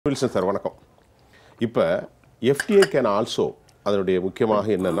Wilson sir வணக்கம். இப்போ FDA can also அதனுடைய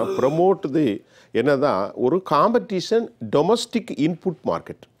முக்கியமாக என்னென்னா ப்ரமோட் தி என்னதான் ஒரு காம்படிஷன் டொமஸ்டிக் இன்புட்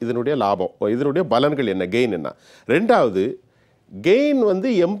மார்க்கெட். இதனுடைய லாபம், இதனுடைய பலன்கள் என்ன, கெயின் என்ன. ரெண்டாவது gain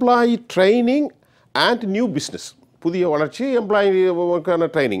employee training and new business, புதிய வளர்ச்சி, எம்ப்ளாயிக்கான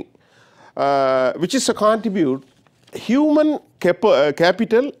training which is a contribute human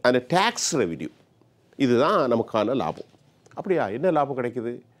capital and tax revenue. இதுதான் நமக்கான லாபம். அப்படியா, என்ன லாபம்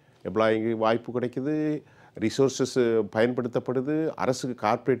கிடைக்குது? எம்ப்ளாயிக்கு வாய்ப்பு கிடைக்குது, ரிசோர்ஸஸ் பயன்படுத்தப்படுது, அரசுக்கு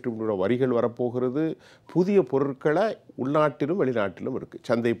கார்ப்பரேட்டோட வரிகள் வரப்போகிறது, புதிய பொருட்களை உள்நாட்டிலும் வெளிநாட்டிலும் இருக்குது,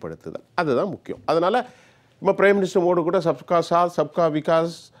 சந்தைப்படுத்துதல். அதுதான் முக்கியம். அதனால் இப்போ பிரைம் மினிஸ்டர் மோடி கூட சப்கா சாத் சப்கா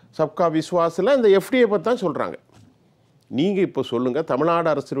விகாஸ் சப்கா விஸ்வாஸில் இந்த எஃப்டிஏ பற்றி தான் சொல்கிறாங்க. நீங்கள் இப்போ சொல்லுங்கள்,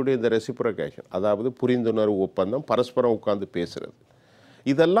 தமிழ்நாடு அரசினுடைய இந்த ரெசிப்ரோகேஷன், அதாவது புரிந்துணர்வு ஒப்பந்தம், பரஸ்பரம் உட்காந்து பேசுகிறது,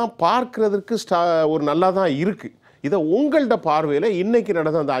 இதெல்லாம் பார்க்குறதுக்கு ஒரு நல்லா தான் இருக்குது. இதை உங்கள்ட பார்வையில் இன்றைக்கி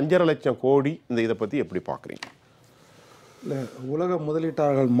நடந்த அந்த 5.5 லட்சம் கோடி இதை பற்றி எப்படி பார்க்குறீங்க? இல்லை, உலக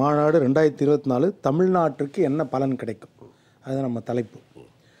முதலீட்டாளர்கள் மாநாடு 2024 தமிழ்நாட்டிற்கு என்ன பலன் கிடைக்கும், அதுதான் நம்ம தலைப்பு.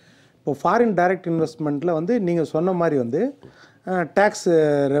 இப்போ ஃபாரின் டைரக்ட் இன்வெஸ்ட்மெண்ட்டில் நீங்கள் சொன்ன மாதிரி டேக்ஸ்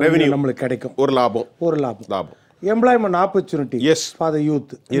ரெவென்யூ நம்மளுக்கு கிடைக்கும், ஒரு லாபம். Employment opportunity for the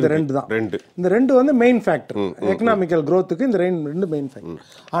youth, இந்த ரெண்டு தான். இந்த ரெண்டு மெயின் ஃபேக்டர் எக்கனாமிக்கல் க்ரோத்துக்கு. இந்த ரெண்டு மெயின் ஃபேக்டர்.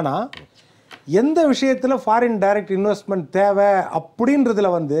 ஆனால் எந்த விஷயத்தில் ஃபாரின் டைரக்ட் இன்வெஸ்ட்மெண்ட் தேவை அப்படின்றதுல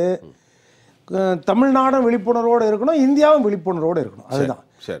தமிழ்நாடும் விழிப்புணர்வோடு இருக்கணும், இந்தியாவும் விழிப்புணர்வோடு இருக்கணும். அதுதான்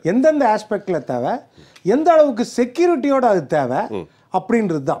எந்தெந்த ஆஸ்பெக்டில் தேவை, எந்த அளவுக்கு செக்யூரிட்டியோடு அது தேவை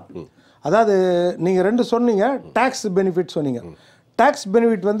அப்படின்றது தான். அதாவது நீங்கள் ரெண்டு சொன்னீங்க, டேக்ஸ் பெனிஃபிட் சொன்னீங்க. டாக்ஸ்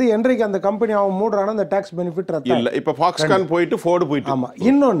பெனிஃபிட் என்றைக்கு அந்த கம்பெனி அவன் மூடுறானோ அந்த டாக்ஸ் பெனிஃபிட் இல்ல. இப்போ ஃபாக்ஸ்கான் போயிட்டு ஃபோர்டு போயிட்டு. ஆமாம்.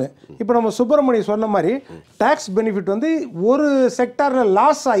 இன்னொன்று, இப்போ நம்ம சுப்பிரமணியம் சொன்ன மாதிரி டாக்ஸ் பெனிஃபிட் ஒரு செக்டாரில்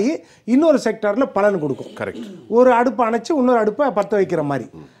லாஸ் ஆகி இன்னொரு செக்டாரில் பலன் கொடுக்கும். கரெக்ட். ஒரு அடுப்பை அணைச்சி இன்னொரு அடுப்பை பற்ற வைக்கிற மாதிரி,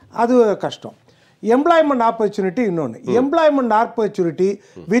 அது கஷ்டம். எம்ப்ளாய்மெண்ட் ஆப்பர்ச்சுனிட்டி இன்னொன்று. Employment opportunity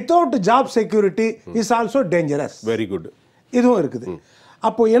without job security is also dangerous. Very good. இதுவும் இருக்குது.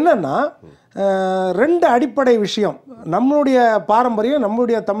 அப்போ என்னன்னா, ரெண்டு அடிப்படை விஷயம். நம்மளுடைய பாரம்பரியம்,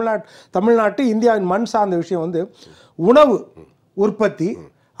 நம்மளுடைய தமிழ்நாட்டு இந்தியாவின் மண் சார்ந்த விஷயம் உணவு உற்பத்தி,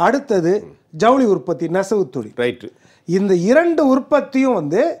 அடுத்தது ஜவுளி உற்பத்தி, நெசவு தொழில். ரைட். இந்த இரண்டு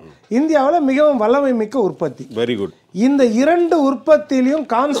உற்பத்தியும் இந்தியாவில் மிகவும் வல்லமை மிக்க உற்பத்தி. Very good. இந்த இரண்டு உற்பத்தியிலையும்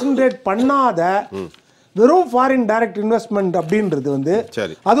கான்சென்ட்ரேட் பண்ணாத வெறும் ஃபாரின் டைரக்ட் இன்வெஸ்ட்மெண்ட் அப்படின்றது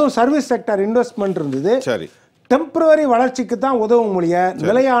அதுவும் சர்வீஸ் செக்டர் இன்வெஸ்ட்மெண்ட் இருந்தது, டெம்பரரி வளர்ச்சிக்கு தான் உதவும் மொழிய,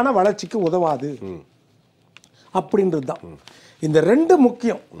 நிலையான வளர்ச்சிக்கு உதவாது அப்படின்றது தான். இந்த ரெண்டு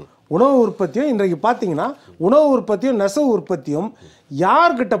முக்கியம். உணவு உற்பத்தியும் இன்றைக்கு பார்த்தீங்கன்னா, உணவு உற்பத்தியும் நெசவு உற்பத்தியும்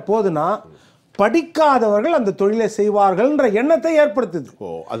யார்கிட்ட போகுதுன்னா, படிக்காதவர்கள் அந்த தொழிலை செய்வார்கள்ன்ற எண்ணத்தை ஏற்படுத்துது.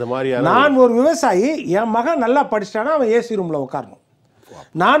 நான் ஒரு விவசாயி, என் மகன் நல்லா படிச்சிட்டானா அவன் ஏசி ரூம்ல உட்காரணும்.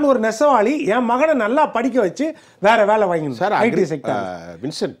 நான் ஒரு நெசவாளி, என் மகனை நல்லா படிக்க வச்சு வேற வேலை வாங்கணும். Sir, IT sector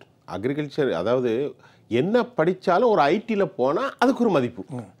Vincent, agriculture, அதாவது என்ன படித்தாலும் ஒரு ஐடியில் போனால் அதுக்கு ஒரு மதிப்பு.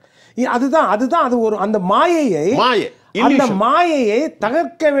 அதுதான் அது ஒரு அந்த மாயையை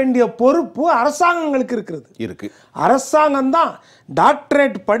தகர்க்க வேண்டிய பொறுப்பு அரசாங்கங்களுக்கு இருக்கு. அரசாங்கம் தான்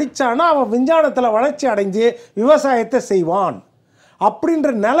டாக்டரேட் படிச்சானா அவன் விஞ்ஞானத்தில் வளர்ச்சி அடைஞ்சு விவசாயத்தை செய்வான் அப்படின்ற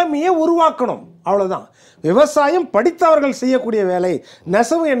நிலைமையை உருவாக்கணும். அவ்வளவுதான். விவசாயம் படித்தவர்கள் செய்யக்கூடிய வேலை,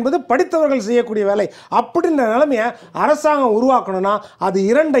 நெசவு என்பது படித்தவர்கள் செய்யக்கூடிய வேலை அப்படின்ற நிலைமையை அரசாங்கம் உருவாக்கணும்னா அது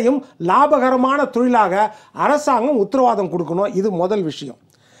இரண்டையும் லாபகரமான தொழிலாக அரசாங்கம் உத்தரவாதம் கொடுக்கணும். இது முதல் விஷயம்.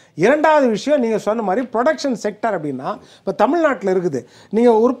 இரண்டாவது விஷயம், நீங்கள் சொன்ன மாதிரி ப்ரொடக்ஷன் செக்டர் அப்படின்னா, இப்போ தமிழ்நாட்டில் இருக்குது.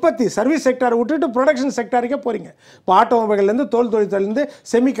 நீங்கள் உற்பத்தி சர்வீஸ் செக்டரை விட்டுட்டு ப்ரொடக்ஷன் செக்டருக்கே போகிறீங்க. இப்போ ஆட்டோமொபைல்லேருந்து, தோல் தொழில்துறையிலேருந்து,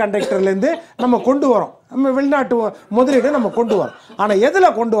 செமிகண்டக்டர்லேருந்து நம்ம கொண்டு வரோம். நம்ம வெளிநாட்டு முதலீடு நம்ம கொண்டு வரோம். ஆனால்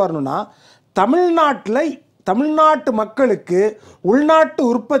எதில் கொண்டு வரணும்னா, தமிழ்நாட்டு மக்களுக்கு உள்நாட்டு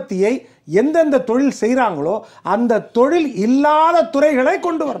உற்பத்தியை எந்தெந்த தொழில் செய்கிறாங்களோ அந்த தொழில் இல்லாத துறைகளை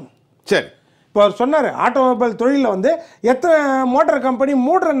கொண்டு வரணும். சரி. இப்போ சொன்னார், ஆட்டோமொபைல் தொழிலில் எத்தனை மோட்டார் கம்பெனி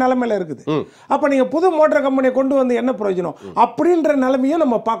மூடுற நிலைமையில் இருக்குது. அப்போ நீங்கள் புது மோட்டார் கம்பெனியை கொண்டு என்ன பிரயோஜனம் அப்படின்ற நிலைமையும்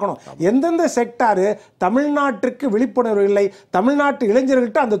நம்ம பார்க்கணும். எந்தெந்த செக்டாரு தமிழ்நாட்டுக்கு விழிப்புணர்வு இல்லை, தமிழ்நாட்டு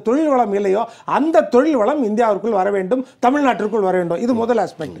இளைஞர்கள்ட்ட அந்த தொழில் வளம் இல்லையோ அந்த தொழில் வளம் இந்தியாவிற்குள் வர வேண்டும், தமிழ்நாட்டிற்குள் வர வேண்டும். இது முதல்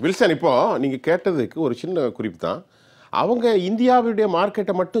ஆஸ்பெக்ட். வில்சன், இப்போ நீங்கள் கேட்டதுக்கு ஒரு சின்ன குறிப்பு தான். அவங்க இந்தியாவுடைய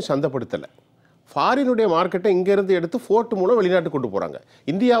மார்க்கெட்டை மட்டும் சந்தைப்படுத்தலை, ஃபாரினுடைய மார்க்கெட்டை இங்கேருந்து எடுத்து ஃபோர்ட் மூலம் வெளிநாட்டு கொண்டு போகிறாங்க.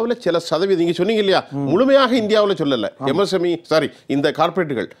 இந்தியாவில் சில சதவீதம், நீங்கள் சொன்னீங்க இல்லையா, முழுமையாக இந்தியாவில் சொல்லலை, எம்எஸ்எம்இ இந்த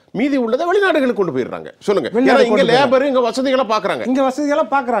கார்பரேட்டுகள் மீதி உள்ளதை வெளிநாடுகளுக்கு கொண்டு போயிடுறாங்க. சொல்லுங்க. இங்கே லேபர், இங்கே வசதிகளை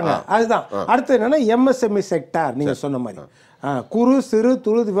பார்க்குறாங்க. அதுதான். அடுத்து என்னன்னா, எம்எஸ்எம்இ செக்டார் நீங்கள் சொன்ன மாதிரி குறு சிறு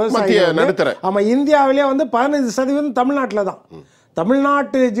துளு விவசாய நடுத்தர. ஆமாம், இந்தியாவிலே 15% தமிழ்நாட்டில் தான்.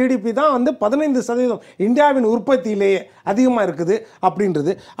 தமிழ்நாட்டு ஜிடிபி தான் வந்து 15% இந்தியாவின் உற்பத்தியிலேயே அதிகமாக இருக்குது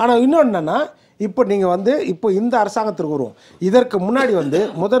அப்படின்றது. ஆனால் இன்னொன்று என்னென்னா, இப்போ நீங்கள் வந்து இப்போ இந்த அரசாங்கத்திற்கு வருவோம். இதற்கு முன்னாடி வந்து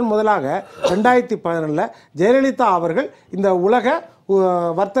முதலாக 2017 ஜெயலலிதா அவர்கள் இந்த உலக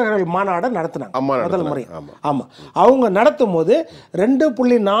வர்த்தகர்கள் மாநாடை நடத்தினாங்க முதல் முறை. ஆமாம், அவங்க நடத்தும் போது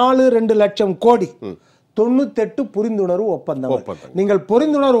 2.42 லட்சம் கோடி 98 புரிந்துணர்வு ஒப்பந்தம். நீங்கள்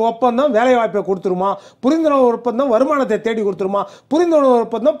புரிந்துணர்வு ஒப்பந்தம் வேலை வாய்ப்பை கொடுத்துருமா, புரிந்துணர்வு ஒப்பந்தம் வருமானத்தை தேடி கொடுத்துருமா, புரிந்துணர்வு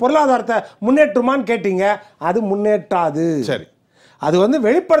ஒப்பந்தம் பொருளாதாரத்தை முன்னேற்றுமான்னு கேட்டீங்க. அது முன்னேற்றாது. சரி, அது வந்து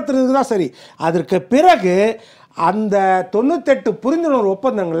வெளிப்படுத்துறதுக்கு தான் சரி. அதற்கு பிறகு அந்த 98 புரிந்துணர்வு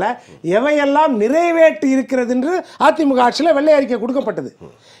ஒப்பந்தங்களில் எவையெல்லாம் நிறைவேற்றி இருக்கிறது என்று அதிமுக ஆட்சியில் வெள்ளை அறிக்கை கொடுக்கப்பட்டது.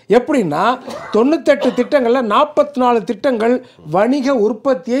 எப்படின்னா 98 திட்டங்களில் 44 திட்டங்கள் வணிக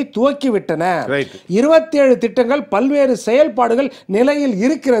உற்பத்தியை துவக்கிவிட்டன, 27 திட்டங்கள் பல்வேறு செயல்பாடுகள் நிலையில்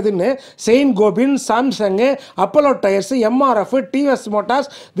இருக்கிறதுன்னு chain Gobain, Samsung, Apollo tyres, MRF, TVS Motors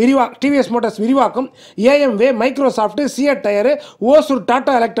விரிவாக்கம், ஏஎம்வே, Microsoft, CEAT tyre, Hosur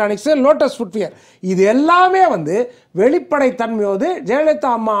Tata electronics, lotus footwear, இது எல்லாமே வந்து வெளிப்படைத்தன்மையோடு ஜெயலலிதா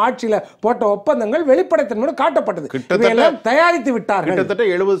அம்மா ஆட்சியில் போட்ட ஒப்பந்தங்கள் வெளிப்படைத்தன்மையோடு காட்டப்பட்டது. இதையெல்லாம் தயாரித்து விட்டார்கள். கிட்டத்தட்ட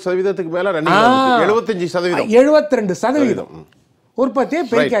 70% மேல 72% உற்பத்தியை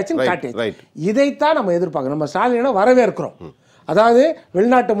பெருக்கியாச்சுன்னு காட்டி, இதைத்தான் நம்ம எதிர்பார்க்கிறோம். நம்ம ஸ்டாலினை வரவேற்கிறோம். அதாவது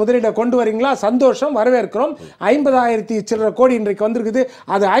வெளிநாட்டு முதலீடை கொண்டு வரீங்களா, சந்தோஷம், வரவேற்கிறோம். 50,000 சில்லற கோடி இன்றைக்கு வந்திருக்குது.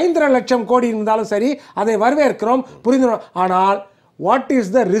 அது 5.5 லட்சம் கோடி இருந்தாலும் சரி, அதை வரவேற்கிறோம், புரிந்துடும். ஆனால் வாட்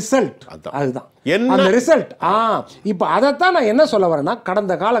இஸ் த ரிசல்ட்? அதுதான் அந்த ரிசல்ட். இப்போ அதைத்தான் நான் என்ன சொல்ல வரேன்னா,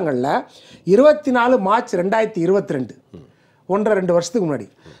 கடந்த காலங்களில் 24 மார்ச் 2022, 1.5-2 வருஷத்துக்கு முன்னாடி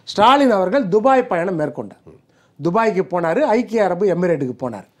ஸ்டாலின் அவர்கள் துபாய் பயணம் மேற்கொண்டார். துபாய்க்கு போனார், ஐக்கிய அரபு எமிரேட்டுக்கு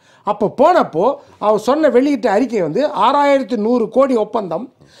போனார். அப்போ போனப்போ அவர் சொன்ன வெளியிட்ட அறிக்கை வந்து 6,100 கோடி ஒப்பந்தம்,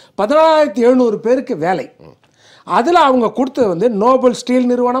 14,700 பேருக்கு வேலை. அதில் அவங்க கொடுத்தது வந்து நோபல் ஸ்டீல்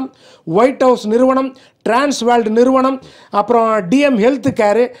நிறுவனம், ஒயிட் ஹவுஸ் நிறுவனம், டிரான்ஸ்வேர்ல்டு நிறுவனம், அப்புறம் டிஎம் ஹெல்த்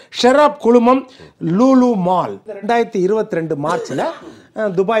கேரு, ஷெராப் குழுமம், லூலு மால். 2022 மார்ச்சில்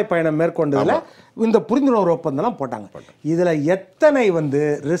துபாய் பயணம் மேற்கொண்டதில் இந்த புரிந்துணர்வு ஒப்பந்தம்லாம் போட்டாங்க. இதில் எத்தனை வந்து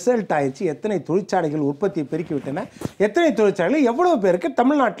ரிசல்ட் ஆயிடுச்சு, எத்தனை தொழிற்சாலைகள் உற்பத்தியை பெருக்கி விட்டன, எத்தனை தொழிற்சாலைகள் எவ்வளவு பேருக்கு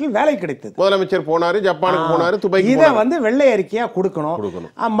தமிழ்நாட்டில் வேலை கிடைத்தது. முதலமைச்சர் போனாரு, ஜப்பானுக்கு போனாரு, துபாய். இதை வந்து வெள்ளை அறிக்கையாக கொடுக்கணும்,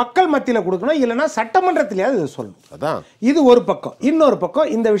 மக்கள் மத்தியில் கொடுக்கணும், இல்லைன்னா சட்டமன்றத்திலேயாவது இதை சொல்லணும். இது ஒரு பக்கம். இன்னொரு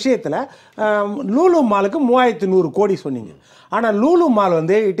பக்கம் இந்த விஷயத்தில் லூலு மாலுக்கு 3,100 கோடி சொன்னீங்க. ஆனால் லூலு மால்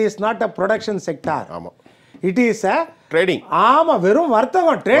வந்து it is not a production sector. ஆமாம், இட் இஸ் அ ட்ரேடிங். ஆமா, வெறும்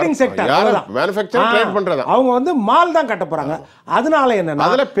வர்த்தகம், ட்ரேடிங் செக்டர். மேனுஃபேக்சரிங் ட்ரேட் பண்றதா. அவங்க வந்து மால் தான் கட்ட போறாங்க. அதனால என்னன்னா,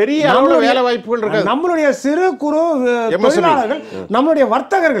 அதுல பெரிய அளவுல வேலை வாய்ப்புகள் இருக்கு. நம்மளுடைய சிறு குறு தொழிலாளர்கள், நம்மளுடைய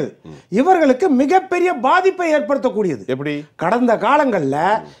வர்த்தகர்கள், இவர்களுக்கு மிகப்பெரிய பாதிப்பை ஏற்படுத்தக்கூடியது. எப்படி கடந்த காலங்கள்ல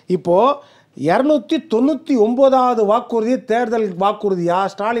இப்போ 299வது வாக்குறுதி, தேர்தல் வாக்குறுதியா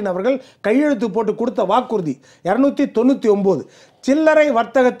ஸ்டாலின் அவர்கள் கையெழுத்து போட்டு கொடுத்த வாக்குறுதி 299. சில்லறை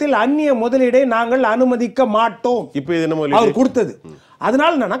வர்த்தகத்தில் அந்நிய முதலீடை நாங்கள் அனுமதிக்க மாட்டோம், இப்போ இது நம்ம அவர் கொடுத்தது.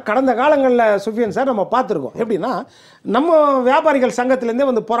 அதனால என்னன்னா, கடந்த காலங்களில் சுஃபியன் சார் நம்ம பார்த்துருக்கோம். எப்படின்னா, நம்ம வியாபாரிகள் சங்கத்திலேருந்தே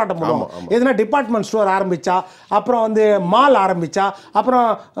வந்து போராட்டம் பண்ணுவோம். எதுனா டிபார்ட்மெண்ட் ஸ்டோர் ஆரம்பித்தா, அப்புறம் வந்து மால் ஆரம்பித்தா, அப்புறம்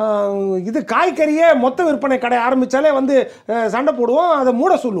இது காய்கறியே மொத்த விற்பனை கடை ஆரம்பித்தாலே வந்து சண்டை போடுவோம், அதை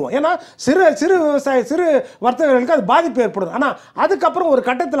மூட சொல்லுவோம். ஏன்னா சிறு விவசாய சிறு வர்த்தகர்களுக்கு அது பாதிப்பு ஏற்படும். ஆனால் அதுக்கப்புறம் ஒரு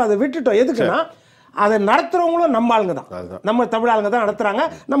கட்டத்தில் அதை விட்டுட்டோம். எதுக்குன்னா, அதை நடத்துகிறவங்களும் நம்ம ஆளுங்க தான், நம்ம தமிழ் ஆளுங்க தான் நடத்துகிறாங்க,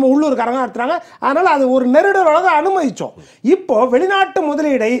 நம்ம உள்ளூர்காரங்க நடத்துகிறாங்க. அதனால் அது ஒரு நெருடலோட தான் அனுமதித்தோம். இப்போ வெளிநாட்டு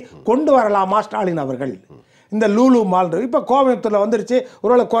முதலீடை கொண்டு வரலாமா ஸ்டாலின் அவர்கள்? இந்த லூலு மால் இப்போ கோயம்புத்தூரில் வந்துருச்சு,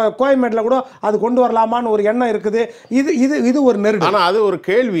 ஒருவேளை கோயம்பேட்டில் கூட அது கொண்டு வரலாமான்னு ஒரு எண்ணம் இருக்குது. இது ஒரு நெருடல். ஆனால் அது ஒரு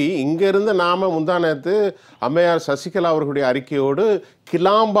கேள்வி. இங்கேருந்து நாம் முந்தானத்து அம்மையார் சசிகலா அவர்களுடைய அறிக்கையோடு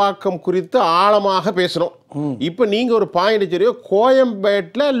கிளாம்பாக்கம் குறித்து ஆழமாக பேசுகிறோம். இப்போ நீங்கள் ஒரு பாயிண்ட் தெரியும்,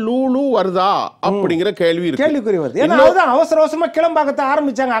 கோயம்பேட்டில் லூலு வருதா அப்படிங்கிற கேள்விக்குறி வருது. ஏன்னா அதுதான் அவசர அவசரமாக கிளம்பாக்கத்தை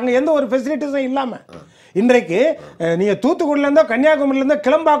ஆரம்பித்தாங்க. அங்கே எந்த ஒரு ஃபெசிலிட்டிஸும் இல்லாமல். இன்றைக்கு நீங்கள் தூத்துக்குடியிலேருந்தோ கன்னியாகுமரியிலேருந்தோ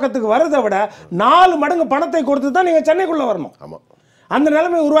கிளம்பாக்கத்துக்கு வரதை விட 4 மடங்கு பணத்தை கொடுத்து தான் நீங்கள் சென்னைக்குள்ளே வரணும். ஆமாம், அந்த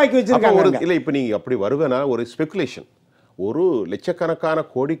நிலைமை உருவாக்கி வச்சிருக்காங்க. இல்லை, இப்போ நீங்கள் அப்படி வருவேனா, ஒரு ஸ்பெகுலேஷன், ஒரு லட்சக்கணக்கான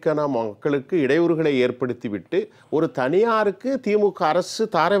கோடிக்கான மக்களுக்கு இடையூறுகளை ஏற்படுத்தி விட்டு ஒரு தனியாருக்கு திமுக அரசு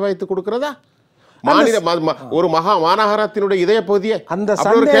தாரை வாய்த்து கொடுக்கிறதா? ஒரு மாநகரத்தினுடைய இதய பகுதியை அந்த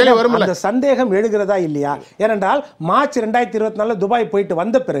சந்தேகம் எழுகிறதா இல்லையா? ஏனென்றால் மார்ச் 2024 துபாய் போயிட்டு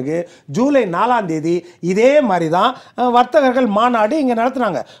வந்த பிறகு ஜூலை 4ஆம் தேதி இதே மாதிரி தான் வர்த்தகர்கள் மாநாடு இங்கே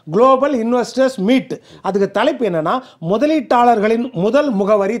நடத்துனாங்க, குளோபல் இன்வெஸ்டர்ஸ் மீட். அதுக்கு தலைப்பு என்னன்னா, முதலீட்டாளர்களின் முதல்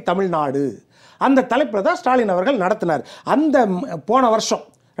முகவரி தமிழ்நாடு. அந்த தலைப்பில் தான் ஸ்டாலின் அவர்கள் நடத்தினார். அந்த போன வருஷம்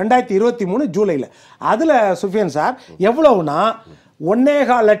 2023 ஜூலையில். அதில் சுஃபியன் சார் எவ்வளவுனா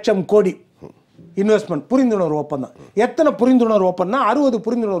 1.25 லட்சம் கோடி இன்வெஸ்ட்மெண்ட் புரிந்துணர்வு ஒப்பந்தம். எத்தனை புரிந்துணர்வு ஒப்பந்தம்? 60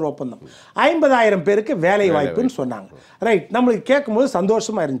 புரிந்துணர்வு ஒப்பந்தம். 50,000 பேருக்கு வேலை வாய்ப்புன்னு சொன்னாங்க. ரைட், நம்மளுக்கு கேட்கும்போது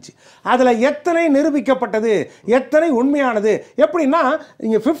சந்தோஷமா இருந்துச்சு. அதில் எத்தனை நிரூபிக்கப்பட்டது, எத்தனை உண்மையானது? எப்படின்னா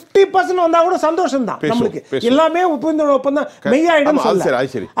இங்க 50% வந்தா கூட சந்தோஷம் தான் நம்மளுக்கு. எல்லாமே புரிந்துணர்வு ஒப்பந்தம் மெய்யாயிடும்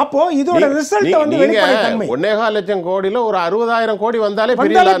சொல்ல. அப்போ இதோட ரிசல்ட் வந்து வெளிப்படைத்தன்மை. 1.25 லட்சம் கோடியில ஒரு 60,000 கோடி வந்தாலே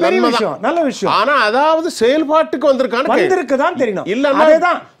பெரிய விஷயம், நல்ல விஷயம். ஆனா அதாவது செயல்பாட்டுக்கு வந்திருக்குதான் தெரியணும்.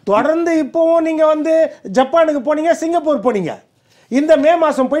 அதேதான் தொடர்ந்து இப்போவும் நீங்க வந்து ஜப்பானுக்கு போனீங்க, சிங்கப்பூர் போனீங்க, இந்த மே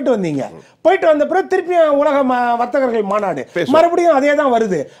மாசம் போயிட்டு வந்தீங்க. போயிட்டு வந்த பிறகு திருப்பியும் உலக வர்த்தகர்கள் மாநாடு மறுபடியும் அதே தான்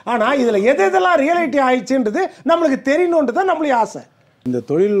வருது. ஆனா இதுல எதெல்லாம் ரியாலிட்டி ஆயிடுச்சுன்றது நம்மளுக்கு தெரியணுன்றது தான் நம்மளுடைய ஆசை. இந்த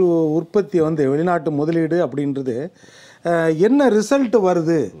தொழில் உற்பத்தி வந்து வெளிநாட்டு முதலீடு அப்படின்றது என்ன ரிசல்ட்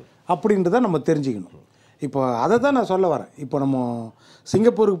வருது அப்படின்றத நம்ம தெரிஞ்சுக்கணும். இப்போ அதை தான் நான் சொல்ல வரேன். இப்போ நம்ம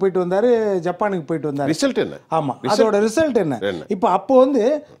சிங்கப்பூருக்கு போயிட்டு வந்தாரு, ஜப்பானுக்கு போயிட்டு வந்தாரு. ரிசல்ட் என்ன? ஆமா, அதோட ரிசல்ட் என்ன? இப்போ அப்போ வந்து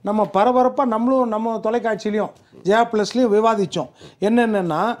நம்ம பரபரப்பா நம்மளும் நம்ம தொலைக்காட்சியிலையும் ஜெயா பிளஸ்லையும் விவாதிச்சோம்.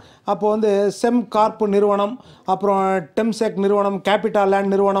 என்னென்னா அப்போ வந்து செம் கார்ப் நிறுவனம், அப்புறம் டெம்செக் நிறுவனம், கேபிட்டல்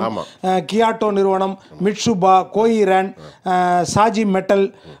லேண்ட் நிறுவனம், கியாட்டோ நிறுவனம், மிட்சுபா, கோயிரன், Saji metal,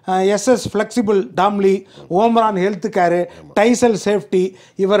 SS flexible டாம்லி, ஓம்ரான் health care, டைசல் safety,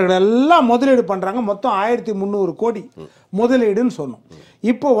 இவர்களெல்லாம் முதலீடு பண்ணுறாங்க. மொத்தம் 1300 கோடி முதலீடுன்னு சொன்னோம்.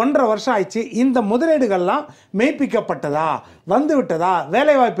 இப்போ 1.5 வருஷம் ஆயிடுச்சு. இந்த முதலீடுகள்லாம் மெய்ப்பிக்கப்பட்டதா, வந்து விட்டதா,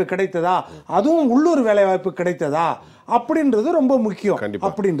 வேலைவாய்ப்பு கிடைத்ததா, அதுவும் உள்ளூர் வேலைவாய்ப்பு கிடைத்ததா அப்படின்றது ரொம்ப முக்கியம்.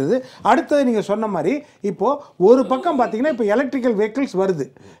 அப்படின்றது அடுத்தது நீங்கள் சொன்ன மாதிரி இப்போ ஒரு பக்கம் பார்த்தீங்கன்னா இப்போ எலக்ட்ரிக்கல் வெஹிக்கிள்ஸ் வருது.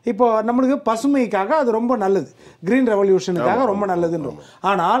 இப்போ நம்மளுக்கு பசுமைக்காக அது ரொம்ப நல்லது, கிரீன் ரெவல்யூஷனுக்காக ரொம்ப நல்லதுன்றோம்.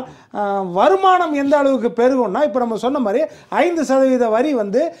 ஆனால் வருமானம் எந்த அளவுக்கு பெருகும்னா இப்போ நம்ம சொன்ன மாதிரி 5% வரி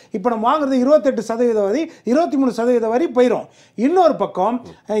வந்து இப்போ நம்ம வாங்குறது 28% வரி, 23% வரி போயிடும். இன்னொரு பக்கம்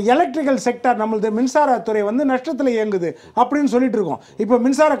எலக்ட்ரிக்கல் செக்டர் நம்மளது மின்சாரத்துறை வந்து நஷ்டத்தில் இயங்குது அப்படின்னு சொல்லிட்டு இருக்கோம். இப்போ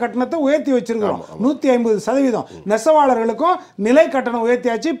மின்சார கட்டணத்தை உயர்த்தி வச்சிருக்கிறோம் 150%. நெசவாளர்களுக்கும் நிலை கட்டணம்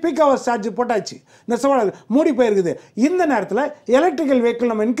உயர்த்தியாச்சு, பீக் ஹவர்ஸ் சார்ஜ் போட்டாச்சு, நெசவாளர் மூடி போயிருக்குது. இந்த நேரத்தில் எலக்ட்ரிக்கல்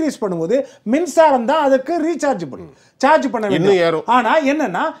வெஹிக்கிள் நம்ம இன்க்ரீஸ் பண்ணும்போது மின்சாரம் தான் அதுக்கு ரீசார்ஜபிள், சார்ஜ் பண்ண வேண்டும். ஆனா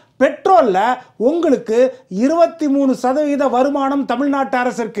என்னன்னா பெட்ரோல்ல உங்களுக்கு 23% வருமானம் தமிழ்நாட்டு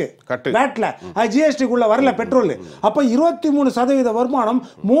அரசுக்கு வேட்ல, ஜிஎஸ்டிக்குள்ள வரல பெட்ரோல். அப்ப 23% வருமானம்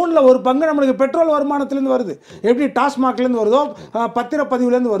 3ல் 1 பங்கு நம்மளுக்கு பெட்ரோல் வருமானத்திலிருந்து வருது. எப்படி டாஸ்மாக்ல இருந்து வருதோ,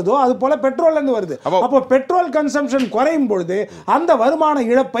 பத்திரப்பதிவுல இருந்து வருதோ, அது போல பெட்ரோல்ல இருந்து வருது. அப்போ பெட்ரோல் கன்சம்ஷன் குறையும் பொழுது அந்த வருமான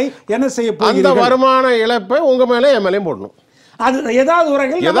இழப்பை என்ன செய்ய போகிறீர்கள்? அந்த வருமான இழப்பை உங்க மேலே எம்எல்ஏ போடணும். அது ஏதாவது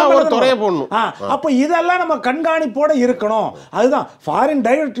ஒரு துறையை போடணும். அப்ப இதெல்லாம் நம்ம கண்காணிப்போட இருக்கணும். அதுதான் ஃபாரின்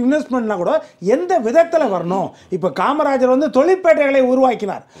டைரக்ட் இன்வெஸ்ட்மெண்ட்னா கூட எந்த விதத்துல வரணும். இப்ப காமராஜர் வந்து தொழிற்பேட்டைகளை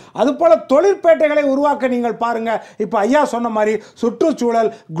உருவாக்கினார். அது போல தொழிற்பேட்டைகளை உருவாக்க நீங்கள் பாருங்க. இப்ப ஐயா சொன்ன மாதிரி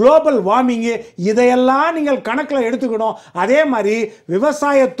சுற்றுச்சூழல், குளோபல் வார்மிங், இதையெல்லாம் நீங்கள் கணக்கில் எடுத்துக்கணும். அதே மாதிரி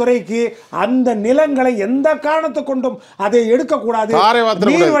விவசாயத்துறைக்கு அந்த நிலங்களை எந்த காரணத்தை கொண்டும் அதை எடுக்கக்கூடாது,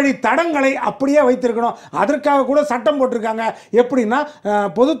 நீர்வழி தடங்களை அப்படியே வைத்திருக்கணும். அதற்காக கூட சட்டம் போட்டிருக்காங்க. எப்படின்னா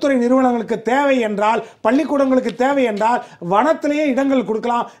பொதுத்துறை நிறுவனங்களுக்கு தேவை என்றால், பள்ளிக்கூடங்களுக்கு தேவை என்றால் வனத்திலேயே இடங்கள்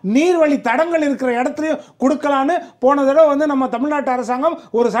கொடுக்கலாம், நீர்வழி தடங்கள் இருக்கிற இடத்துலையும் கொடுக்கலான்னு போன தடவை வந்து நம்ம தமிழ்நாட்டு அரசாங்கம்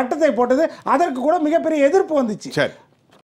ஒரு சட்டத்தை போட்டது. அதற்கு கூட மிகப்பெரிய எதிர்ப்பு வந்துச்சு.